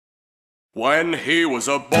When he was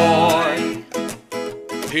a boy,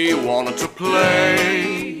 he wanted to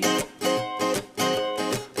play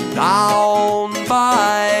down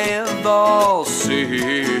by the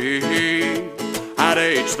sea. At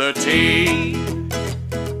age 13,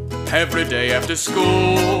 every day after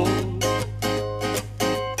school,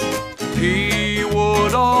 he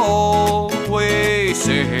would always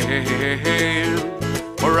sail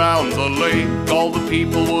around the lake. All the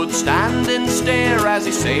people would stand and stare as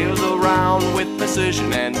he sailed around with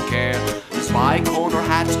precision and care. His by-corner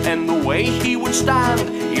hat and the way he would stand,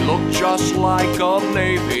 he looked just like a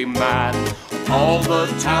Navy man. All the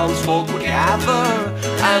townsfolk would gather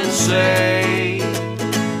and say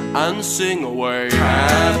and sing away,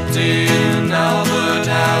 Captain Albert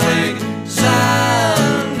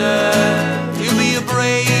Alexander, you'll be a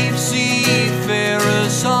brave seafarer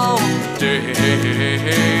someday.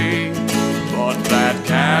 But that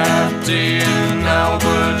Captain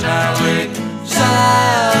Albert Alexander,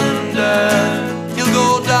 he'll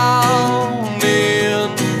go down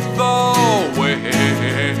in the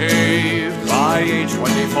wave. By age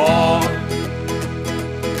 24,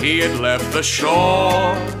 he had left the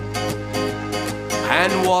shore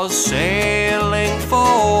and was sailing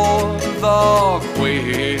for the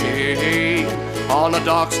Queen. On a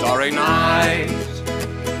dark starry night,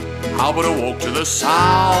 Albert awoke to the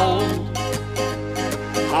sound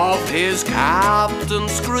of his captain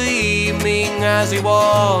screaming as he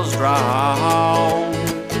was drowned.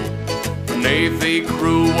 The Navy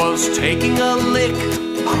crew was taking a lick.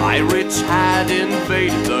 Pirates had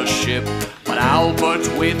invaded the ship, but Albert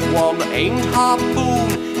with one aimed harpoon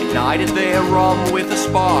ignited their rum with a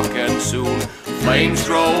spark, and soon flames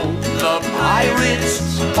drove the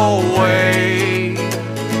pirates away.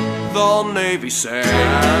 The Navy said,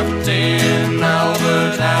 Captain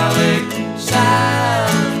Albert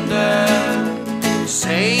Alexander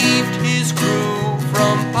saved his crew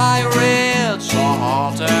from pirates'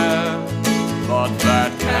 slaughter. But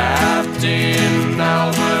that Captain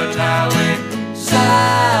Albert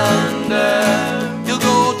Alexander, he'll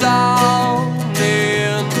go down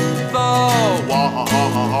in the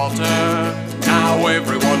water. Now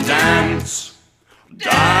everyone dance,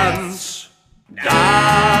 dance,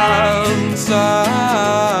 dance.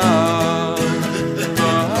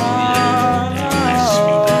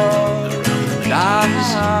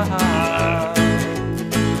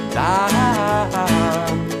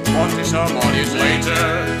 Some odd years later,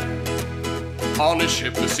 on his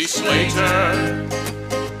ship the Sea Slater,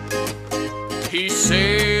 he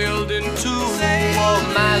sailed into a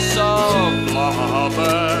mass of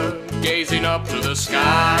blubber. Gazing up to the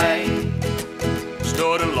sky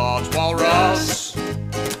stood a large walrus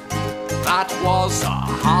that was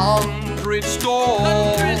 100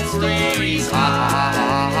 stories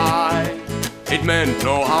high. It meant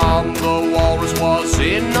no harm, the walrus was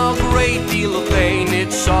in a great deal of pain.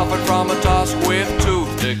 It suffered from a tusk with tooth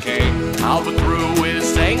decay. Albert threw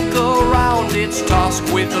his anchor round its tusk.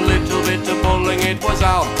 With a little bit of pulling it was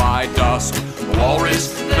out by dusk. The walrus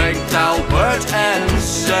thanked Albert and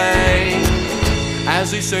sang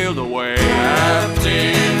as he sailed away,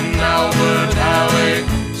 Captain Albert Alexander,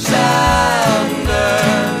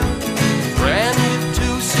 friend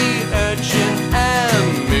to sea urchin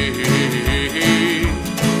and me.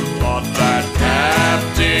 But that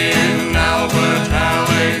Captain Albert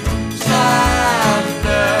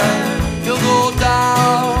Alexander, he'll go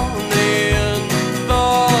down in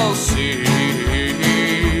the sea.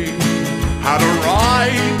 At a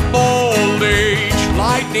ripe old age,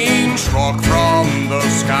 lightning struck from the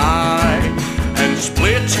sky and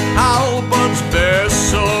split Albert's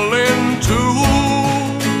vessel in two.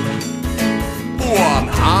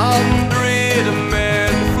 100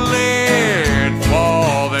 men fled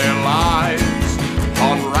for their lives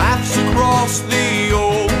on rafts across the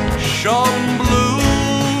ocean blue.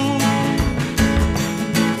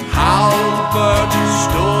 Albert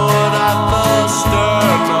stood at the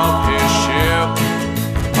stern of his ship.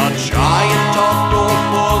 A giant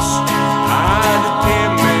octopus had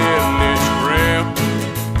him in its grip.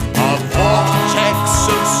 A vortex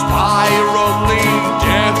of spiraling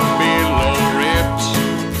death below grips,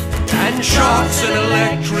 and sharks and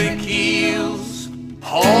electric eels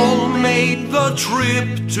all made the trip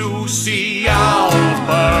to see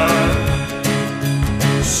Albert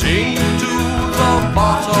sink to the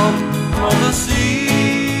bottom of the sea.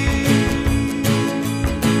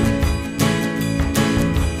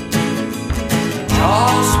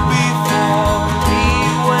 Just before he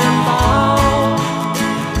went out,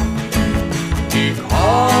 he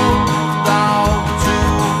called out to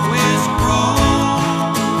his crew,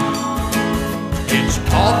 it's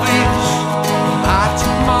obvious that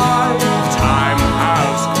my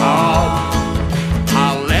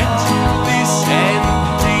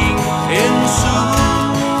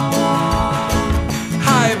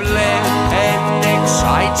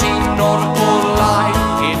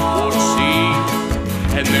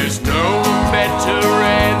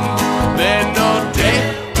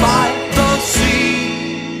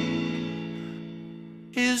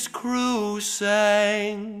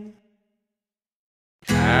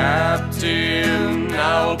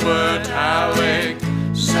Albert